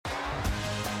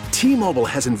T-Mobile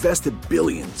has invested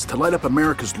billions to light up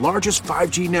America's largest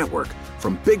 5G network,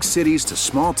 from big cities to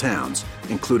small towns,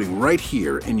 including right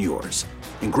here in yours.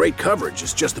 And great coverage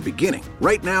is just the beginning.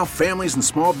 Right now, families and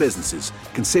small businesses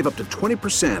can save up to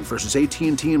 20% versus AT&T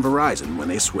and Verizon when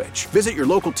they switch. Visit your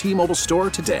local T-Mobile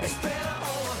store today.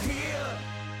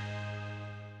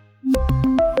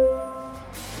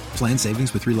 Plan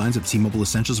savings with 3 lines of T-Mobile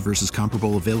Essentials versus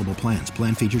comparable available plans.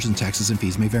 Plan features and taxes and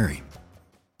fees may vary.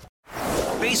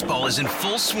 Baseball is in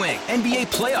full swing. NBA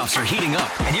playoffs are heating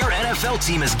up, and your NFL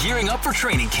team is gearing up for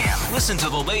training camp. Listen to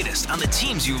the latest on the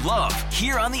teams you love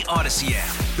here on the Odyssey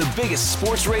app. The biggest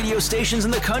sports radio stations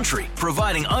in the country,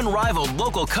 providing unrivaled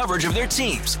local coverage of their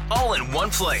teams, all in one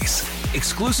place.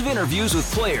 Exclusive interviews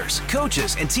with players,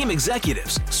 coaches, and team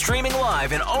executives, streaming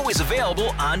live and always available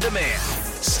on demand.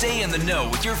 Stay in the know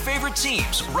with your favorite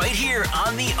teams right here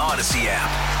on the Odyssey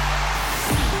app.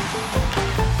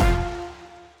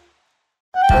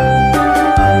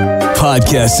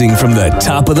 Podcasting from the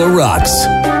top of the rocks.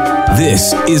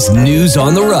 This is News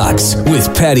on the Rocks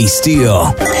with Patty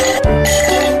Steele.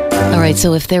 All right,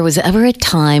 so if there was ever a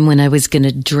time when I was going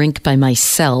to drink by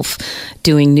myself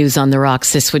doing News on the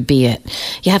Rocks, this would be it.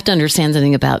 You have to understand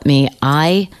something about me.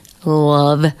 I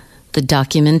love the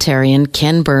documentarian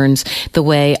Ken Burns the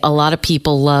way a lot of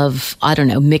people love, I don't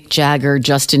know, Mick Jagger,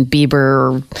 Justin Bieber,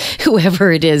 or whoever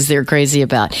it is they're crazy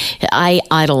about. I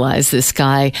idolize this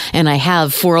guy, and I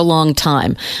have for a long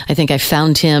time. I think I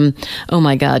found him,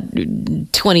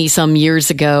 20-some years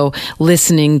ago,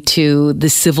 listening to the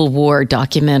Civil War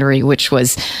documentary, which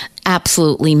was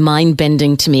absolutely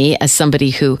mind-bending to me as somebody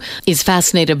who is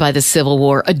fascinated by the Civil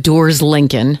War, adores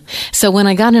Lincoln. So when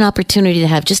I got an opportunity to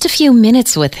have just a few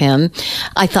minutes with him,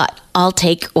 I thought, I'll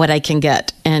take what I can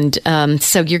get. And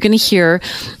so you're going to hear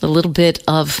a little bit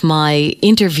of my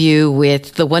interview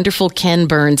with the wonderful Ken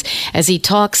Burns as he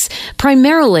talks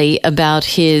primarily about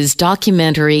his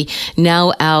documentary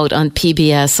now out on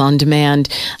PBS On Demand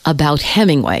about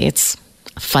Hemingway. It's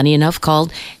funny enough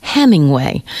called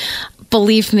Hemingway.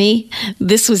 Believe me,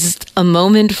 this was a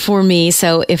moment for me.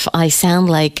 So if I sound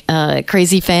like a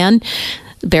crazy fan,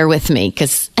 bear with me,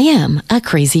 because I am a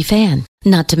crazy fan.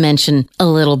 Not to mention a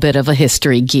little bit of a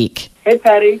history geek. Hey,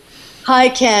 Patty. Hi,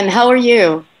 Ken. How are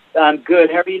you? I'm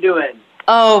good. How are you doing?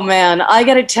 Oh, man. I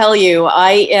got to tell you,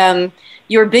 I am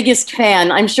your biggest fan.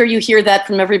 I'm sure you hear that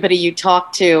from everybody you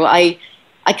talk to. I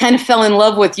kind of fell in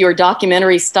love with your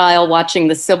documentary style watching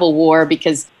the Civil War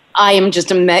because I am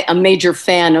just a major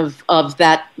fan of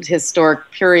that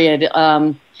historic period.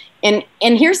 And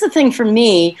here's the thing for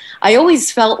me, I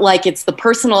always felt like it's the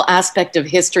personal aspect of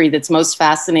history that's most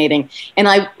fascinating. And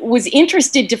I was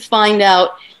interested to find out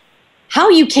how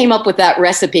you came up with that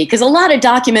recipe, because a lot of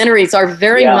documentaries are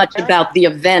very much about the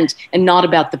event and not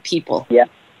about the people.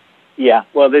 Yeah.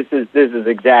 Well, this is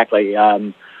exactly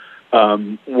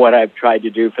what I've tried to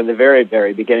do from the very,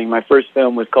 very beginning. My first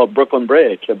film was called Brooklyn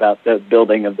Bridge, about the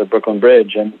building of the Brooklyn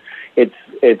Bridge, and its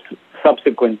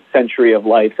subsequent century of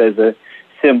life as a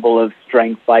symbol of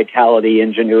strength, vitality,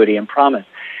 ingenuity, and promise.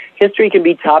 History can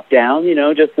be top-down,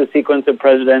 just the sequence of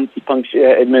presidents,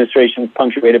 administrations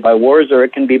punctuated by wars, or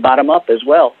it can be bottom-up as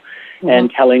well, and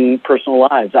telling personal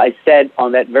lives. I said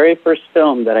on that very first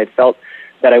film that I felt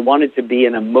that I wanted to be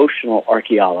an emotional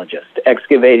archaeologist,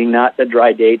 excavating not the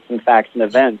dry dates and facts and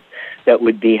events that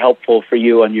would be helpful for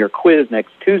you on your quiz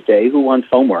next Tuesday, Who Wants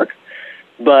Homework,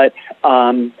 but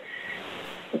an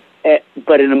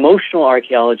emotional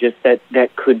archaeologist that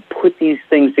could put these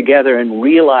things together and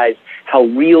realize how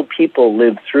real people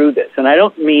lived through this. And I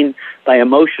don't mean by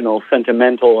emotional,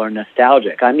 sentimental, or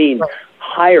nostalgic. I mean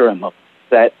higher emotions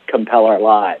that compel our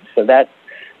lives. So that's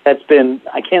been,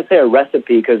 I can't say a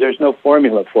recipe because there's no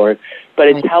formula for it, but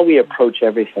it's how we approach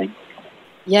everything.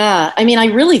 Yeah, I mean, I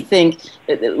really think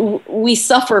we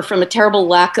suffer from a terrible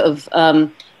lack of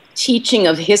teaching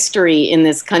of history in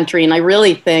this country, and I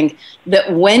really think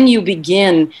that when you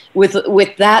begin with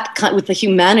the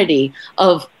humanity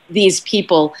of these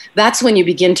people, that's when you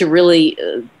begin to really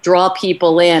draw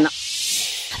people in.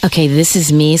 Okay, this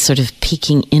is me sort of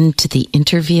peeking into the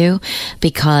interview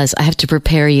because I have to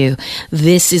prepare you.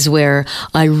 This is where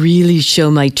I really show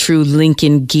my true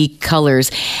Lincoln geek colors.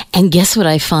 And guess what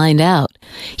I find out?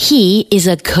 He is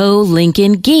a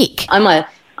co-Lincoln geek. I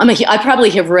probably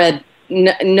have read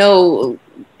no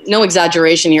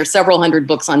exaggeration here, several hundred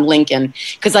books on Lincoln,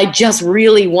 because I just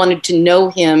really wanted to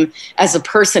know him as a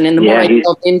person. And the more I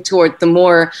delved into it, the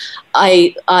more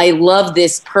I love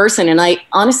this person. And I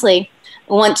honestly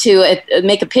want to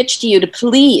make a pitch to you to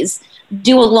please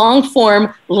do a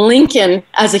long-form Lincoln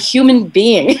as a human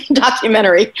being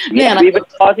documentary. Yeah, we've been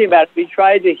talking about it. We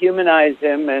tried to humanize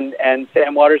him, and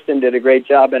Sam Waterston did a great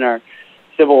job in our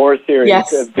Civil War series.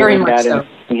 Yes, of very doing much that so. and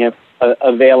making him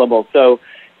available. So,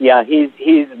 yeah,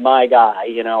 he's my guy.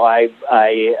 You know, I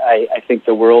think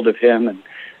the world of him and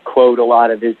quote a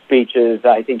lot of his speeches.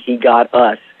 I think he got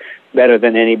us better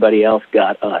than anybody else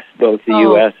got us, both the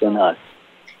U.S. and us.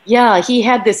 Yeah, he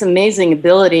had this amazing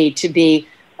ability to be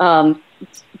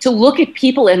to look at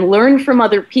people and learn from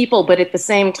other people, but at the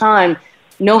same time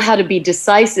know how to be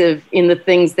decisive in the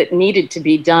things that needed to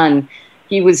be done.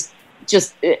 He was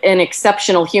just an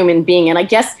exceptional human being, and I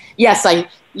guess I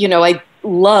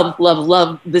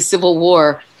love the Civil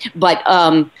War, but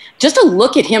just to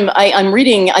look at him,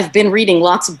 I've been reading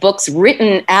lots of books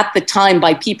written at the time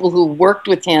by people who worked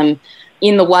with him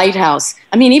in the White House.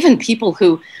 I mean, even people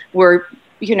who were,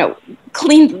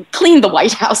 clean the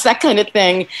White House, that kind of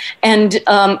thing, and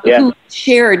who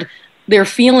shared their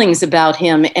feelings about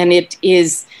him. And it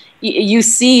is, you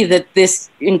see that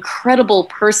this incredible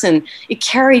person, it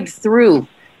carried through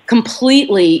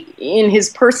completely in his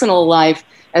personal life,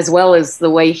 as well as the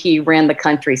way he ran the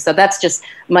country. So that's just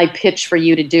my pitch for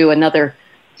you to do another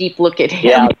deep look at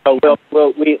him. Yeah, so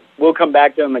we'll come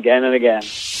back to him again and again.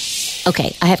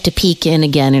 Okay, I have to peek in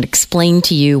again and explain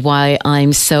to you why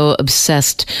I'm so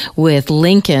obsessed with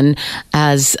Lincoln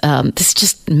as this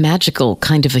just magical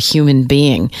kind of a human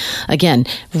being. Again,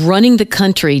 running the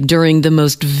country during the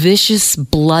most vicious,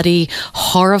 bloody,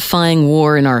 horrifying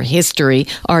war in our history,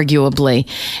 arguably,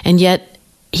 and yet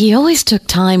he always took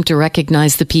time to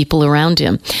recognize the people around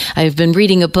him. I've been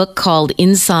reading a book called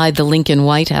Inside the Lincoln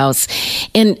White House,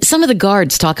 and some of the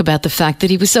guards talk about the fact that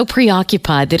he was so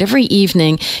preoccupied that every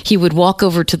evening he would walk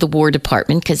over to the War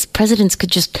Department, because presidents could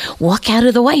just walk out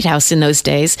of the White House in those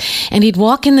days, and he'd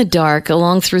walk in the dark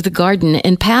along through the garden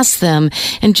and past them,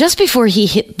 and just before he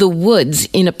hit the woods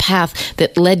in a path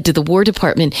that led to the War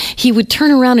Department, he would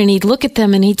turn around and he'd look at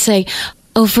them and he'd say,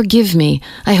 "Oh, forgive me.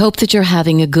 I hope that you're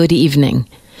having a good evening."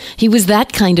 He was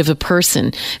that kind of a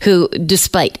person who,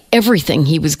 despite everything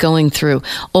he was going through,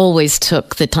 always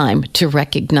took the time to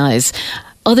recognize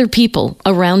other people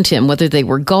around him, whether they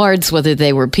were guards, whether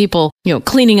they were people,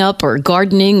 cleaning up or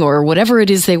gardening or whatever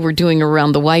it is they were doing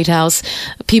around the White House,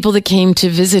 people that came to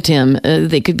visit him.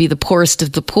 They could be the poorest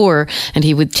of the poor, and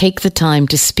he would take the time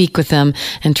to speak with them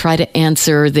and try to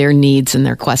answer their needs and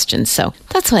their questions. So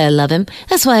that's why I love him.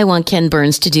 That's why I want Ken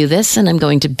Burns to do this, and I'm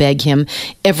going to beg him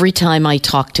every time I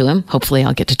talk to him. Hopefully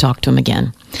I'll get to talk to him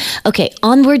again. Okay,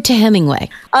 onward to Hemingway.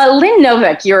 Lynn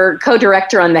Novick, your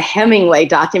co-director on the Hemingway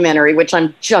documentary, which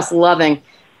I'm just loving,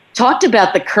 talked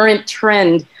about the current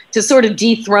trend to sort of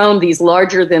dethrone these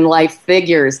larger-than-life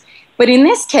figures. But in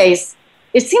this case,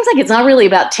 it seems like it's not really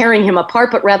about tearing him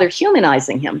apart, but rather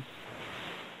humanizing him.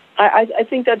 I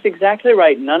think that's exactly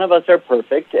right. None of us are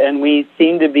perfect, and we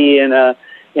seem to be in a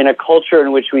culture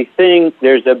in which we think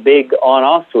there's a big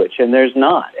on-off switch, and there's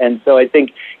not. And so I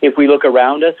think if we look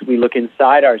around us, we look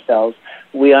inside ourselves,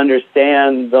 we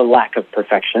understand the lack of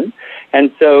perfection.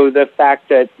 And so the fact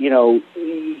that,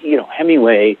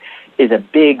 Hemingway is a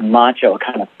big macho,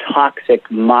 kind of toxic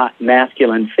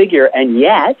masculine figure, and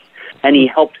he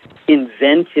helped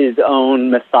invent his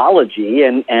own mythology,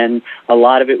 and a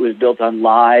lot of it was built on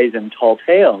lies and tall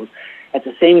tales. At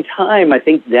the same time, I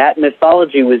think that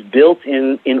mythology was built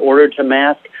in order to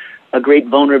mask a great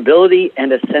vulnerability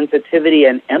and a sensitivity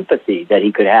and empathy that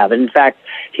he could have. And in fact,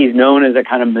 he's known as a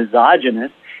kind of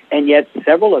misogynist, and yet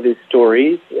several of his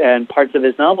stories and parts of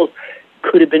his novels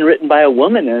could have been written by a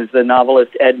woman, as the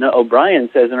novelist Edna O'Brien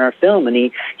says in our film. And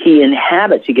he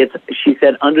inhabits, she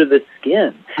said, under the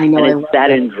skin. I know, and it's that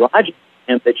androgynous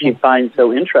that she finds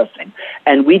so interesting.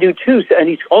 And we do too. And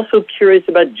he's also curious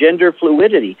about gender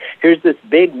fluidity. Here's this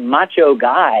big macho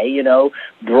guy,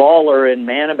 brawler and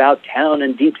man about town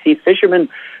and deep sea fisherman,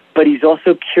 but he's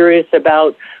also curious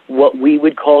about what we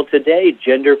would call today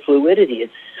gender fluidity.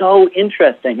 It's so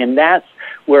interesting. And that's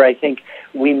where I think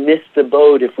we miss the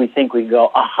boat if we think we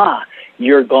go, aha,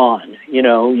 you're gone,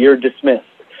 you're dismissed.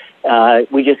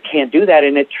 We just can't do that.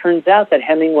 And it turns out that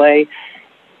Hemingway,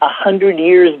 100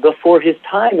 years before his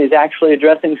time, is actually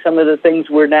addressing some of the things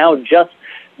we're now just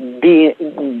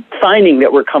finding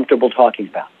that we're comfortable talking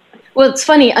about. Well, it's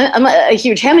funny. I'm a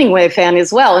huge Hemingway fan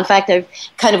as well. In fact, I've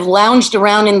kind of lounged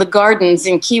around in the gardens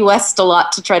in Key West a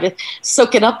lot to try to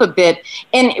soak it up a bit.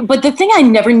 But the thing I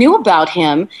never knew about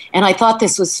him, and I thought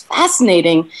this was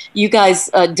fascinating, you guys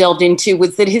delved into,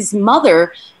 was that his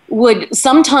mother would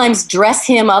sometimes dress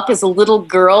him up as a little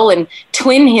girl and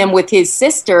twin him with his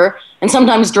sister, and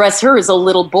sometimes dress her as a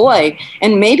little boy.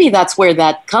 And maybe that's where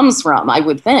that comes from, I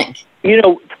would think.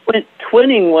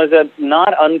 twinning was a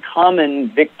not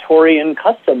uncommon Victorian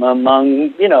custom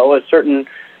among, a certain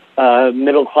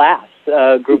middle class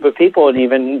group of people and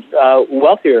even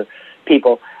wealthier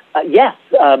people. Yes,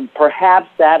 perhaps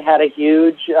that had a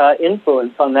huge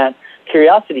influence on that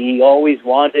curiosity. He always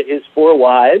wanted his 4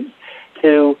 wives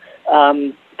to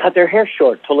cut their hair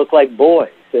short to look like boys,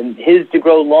 and his to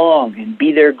grow long and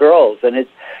be their girls. And it's,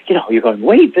 you're going,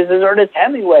 wait, this is Ernest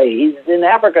Hemingway. He's in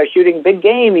Africa shooting big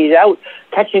game. He's out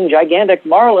catching gigantic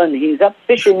marlin. He's up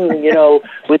fishing,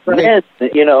 with men,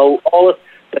 all of,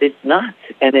 but it's not.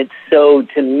 And it's so,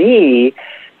 to me,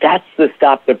 that's the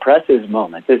Stop the Presses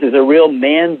moment. This is a real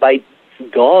man bites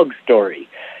dog story.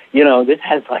 This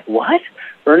has what?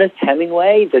 Ernest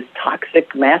Hemingway, this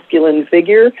toxic masculine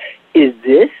figure, is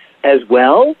this as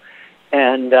well?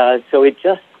 And so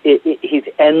he's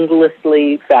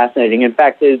endlessly fascinating. In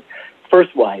fact, his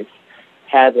first wife,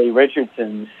 Hadley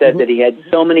Richardson, said that he had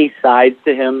so many sides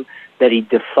to him that he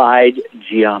defied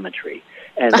geometry.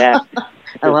 And that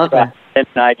I love that. And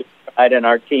I tried, and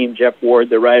our team, Jeff Ward,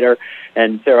 the writer,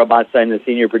 and Sarah Botstein, the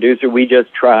senior producer, we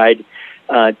just tried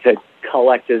to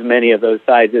collect as many of those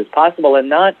sides as possible,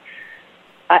 and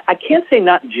I can't say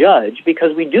not judge,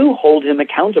 because we do hold him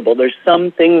accountable. There's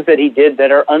some things that he did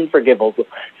that are unforgivable.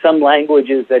 Some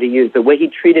languages that he used, the way he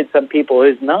treated some people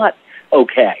is not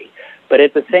okay. But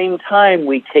at the same time,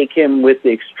 we take him with the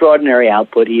extraordinary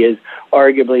output. He is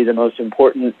arguably the most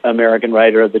important American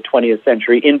writer of the 20th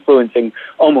century, influencing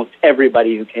almost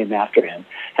everybody who came after him.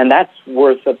 And that's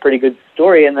worth a pretty good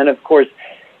story. And then, of course,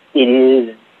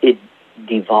 it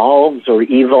devolves or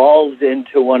evolves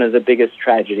into one of the biggest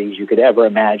tragedies you could ever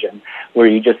imagine, where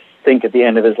you just think at the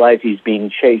end of his life he's being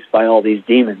chased by all these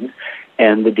demons,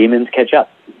 and the demons catch up.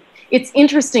 It's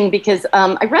interesting because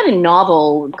I read a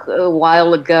novel a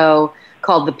while ago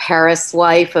called The Paris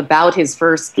Wife about his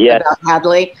first, about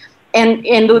Hadley, and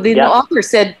the author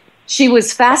said she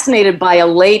was fascinated by a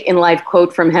late-in-life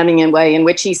quote from Hemingway in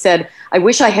which he said, "I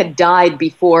wish I had died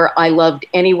before I loved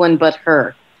anyone but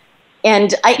her."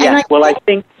 And I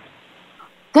think.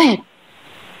 Go ahead.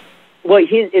 Well,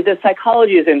 the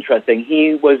psychology is interesting.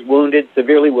 He was wounded,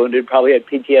 severely wounded, probably had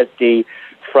PTSD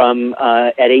from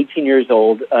at 18 years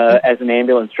old as an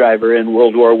ambulance driver in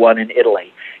World War I in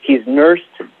Italy. He's nursed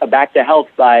back to health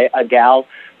by a gal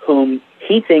whom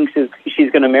he thinks she's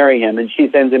going to marry him, and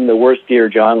she sends him the worst Dear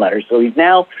John letter. So he's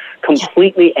now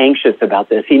completely anxious about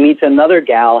this. He meets another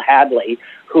gal, Hadley,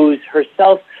 who's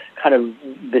herself kind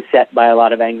of beset by a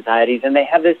lot of anxieties, and they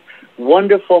have this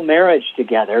wonderful marriage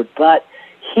together, but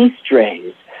he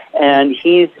strays, and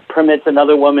he permits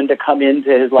another woman to come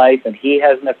into his life, and he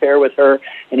has an affair with her,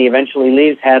 and he eventually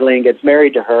leaves Hadley and gets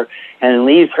married to her, and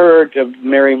leaves her to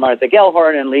marry Martha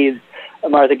Gellhorn,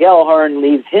 and Martha Gellhorn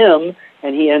leaves him,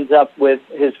 and he ends up with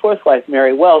his fourth wife,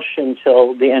 Mary Welsh,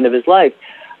 until the end of his life.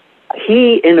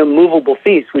 He, in A Movable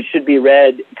Feast, which should be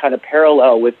read kind of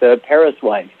parallel with The Paris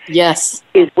Wife, yes,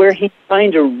 is where he's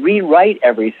trying to rewrite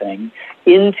everything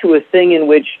into a thing in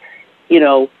which,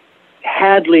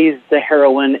 Hadley's the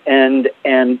heroine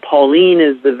and Pauline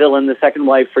is the villain, the second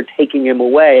wife, for taking him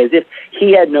away, as if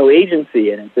he had no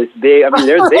agency in it. This big,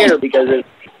 they're there because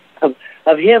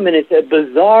of him, and it's a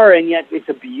bizarre and yet it's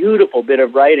a beautiful bit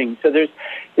of writing. So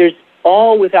there's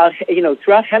all without,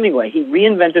 throughout Hemingway, he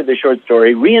reinvented the short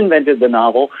story, reinvented the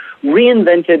novel,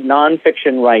 reinvented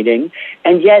nonfiction writing,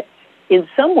 and yet in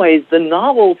some ways the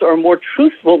novels are more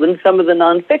truthful than some of the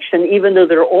nonfiction, even though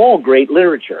they're all great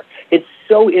literature. It's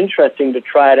so interesting to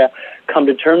try to come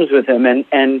to terms with him,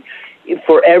 and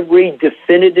for every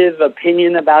definitive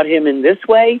opinion about him in this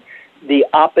way, the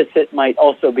opposite might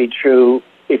also be true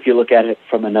if you look at it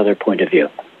from another point of view.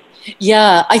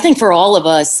 Yeah, I think for all of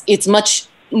us, it's much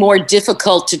more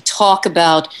difficult to talk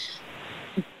about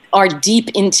our deep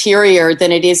interior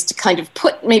than it is to kind of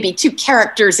put maybe two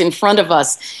characters in front of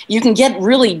us. You can get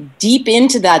really deep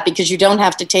into that because you don't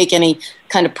have to take any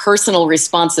kind of personal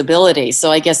responsibility. So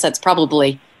I guess that's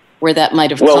probably where that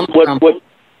might have come from.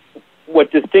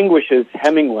 What distinguishes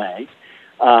Hemingway,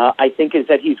 I think, is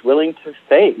that he's willing to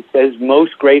face, as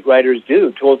most great writers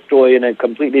do, Tolstoy in a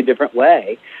completely different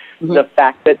way, the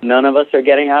fact that none of us are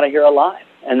getting out of here alive.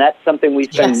 And that's something we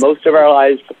spend most of our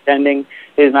lives pretending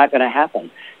is not going to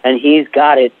happen. And he's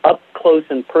got it up close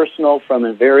and personal from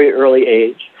a very early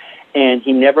age. And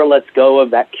he never lets go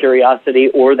of that curiosity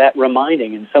or that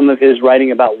reminding. And some of his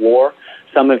writing about war,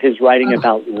 some of his writing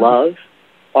about love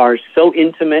are so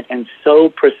intimate and so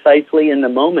precisely in the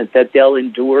moment that they'll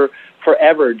endure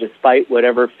forever despite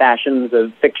whatever fashions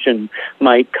of fiction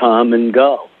might come and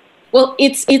go. Well,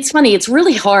 it's funny. It's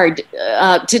really hard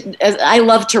I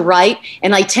love to write,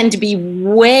 and I tend to be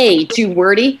way too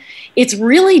wordy. It's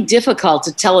really difficult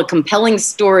to tell a compelling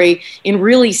story in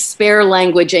really spare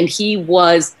language, and he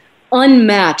was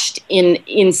unmatched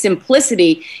in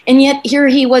simplicity. And yet here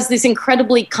he was, this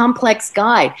incredibly complex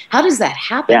guy. How does that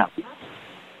happen? Yeah.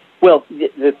 Well,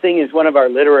 the thing is, one of our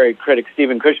literary critics,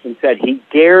 Stephen Cushman, said he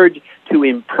dared to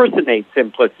impersonate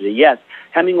simplicity. Yes,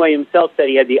 Hemingway himself said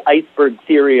he had the iceberg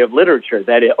theory of literature,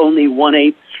 that only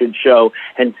 1/8 should show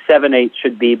and 7/8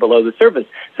 should be below the surface.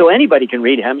 So anybody can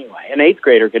read Hemingway. An 8th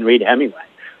grader can read Hemingway.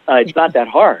 It's not that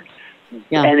hard.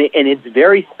 Yeah. And it's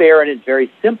very spare and it's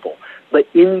very simple. But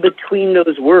in between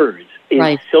those words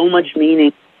is so much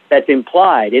meaning that's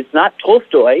implied. It's not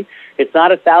Tolstoy. It's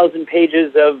not 1,000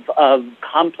 pages of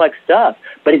complex stuff,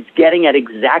 but it's getting at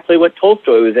exactly what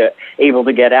Tolstoy was able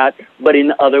to get at, but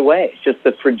in other ways. Just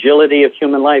the fragility of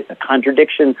human life, the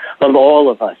contradiction of all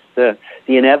of us, the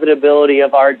inevitability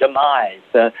of our demise,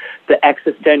 the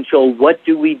existential, what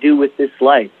do we do with this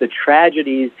life, the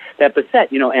tragedies that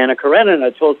beset. Anna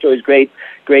Karenina, Tolstoy's great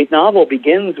novel,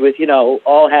 begins with,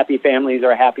 all happy families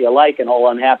are happy alike, and all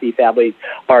unhappy families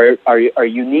are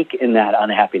unique in that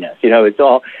unhappiness.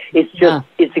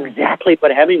 It's exactly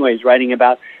what Hemingway's writing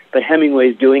about, but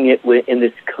Hemingway's doing it in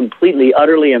this completely,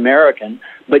 utterly American,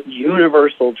 but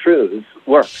universal truths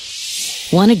work.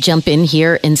 Want to jump in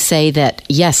here and say that,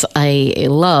 yes, I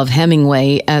love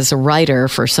Hemingway as a writer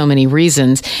for so many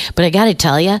reasons, but I got to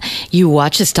tell you, you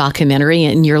watch this documentary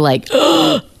and you're like,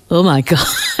 oh my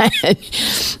God,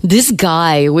 this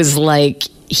guy was like,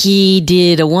 he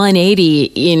did a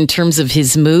 180 in terms of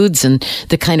his moods and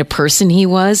the kind of person he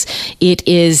was. It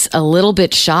is a little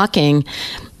bit shocking,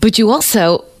 but you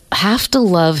also have to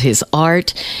love his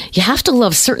art. You have to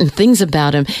love certain things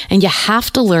about him, and you have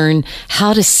to learn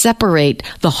how to separate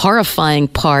the horrifying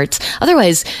parts.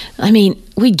 Otherwise,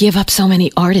 we give up so many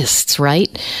artists, right?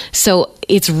 So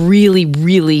it's really,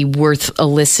 really worth a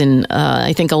listen.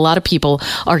 I think a lot of people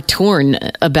are torn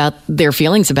about their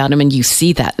feelings about him, and you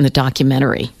see that in the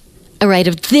documentary. All right,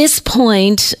 at this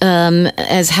point,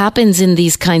 as happens in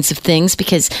these kinds of things,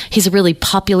 because he's a really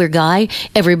popular guy,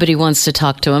 everybody wants to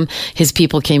talk to him. His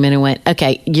people came in and went,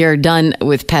 okay, you're done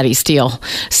with Patty Steele.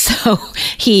 So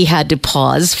he had to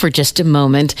pause for just a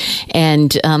moment,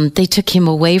 and they took him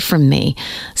away from me.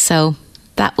 So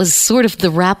that was sort of the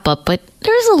wrap-up, but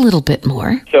there's a little bit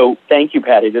more. So thank you,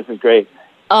 Patty. This is great.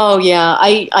 Oh, yeah.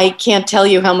 I can't tell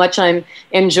you how much I'm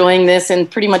enjoying this and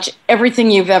pretty much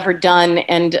everything you've ever done.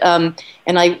 And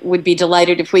I would be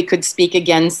delighted if we could speak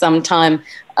again sometime.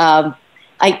 I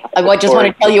just want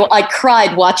to tell you, I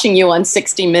cried watching you on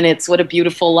 60 Minutes. What a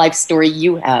beautiful life story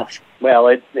you have. Well,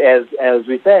 it's as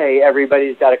we say,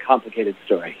 everybody's got a complicated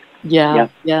story. Yeah.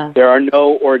 There are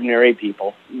no ordinary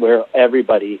people where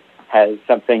everybody has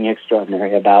something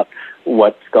extraordinary about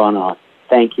what's gone on.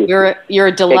 Thank you. You're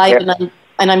a delight,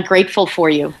 and I'm grateful for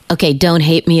you. Okay, don't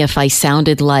hate me if I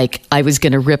sounded like I was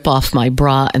going to rip off my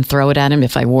bra and throw it at him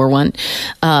if I wore one.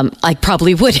 I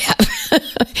probably would have.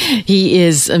 He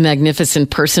is a magnificent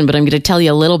person, but I'm going to tell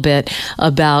you a little bit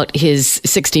about his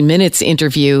 60 Minutes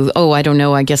interview. I don't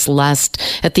know, I guess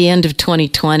at the end of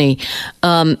 2020.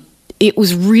 It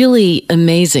was really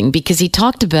amazing because he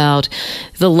talked about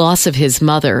the loss of his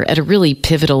mother at a really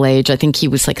pivotal age. I think he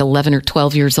was like 11 or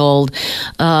 12 years old.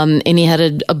 And he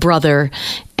had a brother,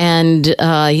 and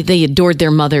they adored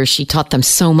their mother. She taught them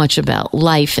so much about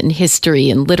life and history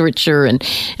and literature and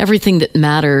everything that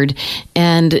mattered.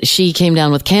 And she came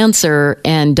down with cancer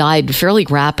and died fairly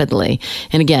rapidly.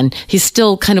 And again, he's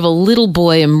still kind of a little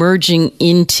boy emerging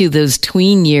into those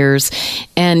tween years.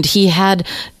 And he had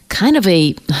kind of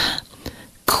a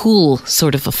cool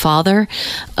sort of a father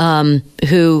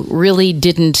who really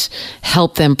didn't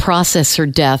help them process her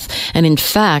death. And in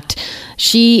fact,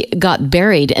 she got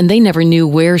buried and they never knew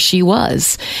where she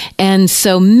was. And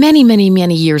so many, many,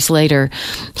 many years later,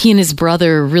 he and his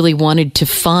brother really wanted to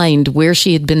find where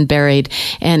she had been buried.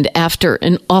 And after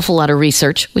an awful lot of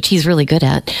research, which he's really good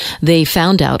at, they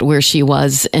found out where she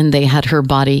was, and they had her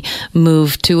body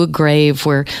moved to a grave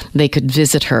where they could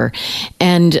visit her.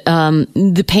 And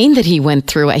the pain that he went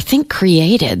through, I think,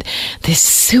 created this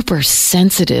super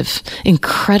sensitive,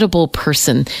 incredible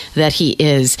person that he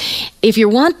is. If you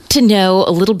want to know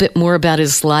a little bit more about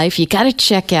his life, you got to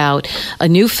check out a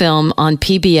new film on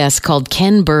PBS called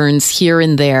Ken Burns Here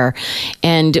and There.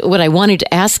 And what I wanted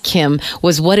to ask him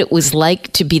was what it was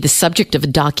like to be the subject of a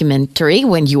documentary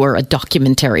when you were a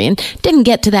documentarian. Didn't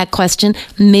get to that question.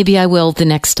 Maybe I will the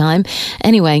next time.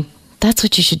 Anyway, that's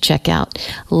what you should check out.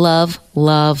 Love,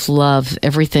 love, love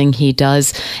everything he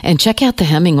does. And check out the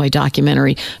Hemingway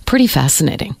documentary. Pretty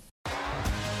fascinating.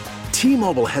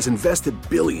 T-Mobile has invested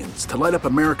billions to light up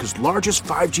America's largest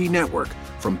 5G network,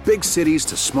 from big cities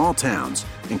to small towns,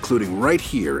 including right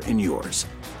here in yours.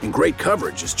 And great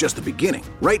coverage is just the beginning.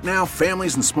 Right now,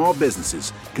 families and small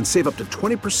businesses can save up to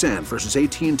 20% versus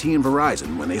AT&T and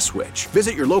Verizon when they switch.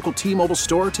 Visit your local T-Mobile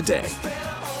store today.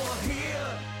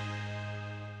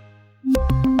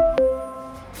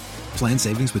 Plan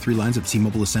savings with 3 lines of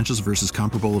T-Mobile Essentials versus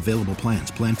comparable available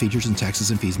plans. Plan features and taxes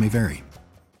and fees may vary.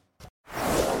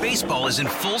 Baseball is in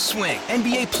full swing.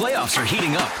 NBA playoffs are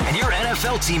heating up, and your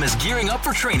NFL team is gearing up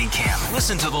for training camp.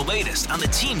 Listen to the latest on the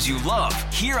teams you love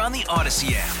here on the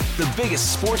Odyssey app. The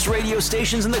biggest sports radio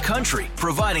stations in the country,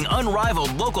 providing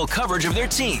unrivaled local coverage of their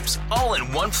teams, all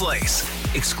in one place.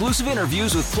 Exclusive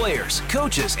interviews with players,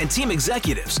 coaches, and team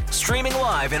executives, streaming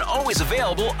live and always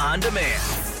available on demand.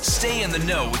 Stay in the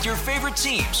know with your favorite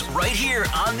teams right here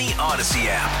on the Odyssey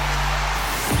app.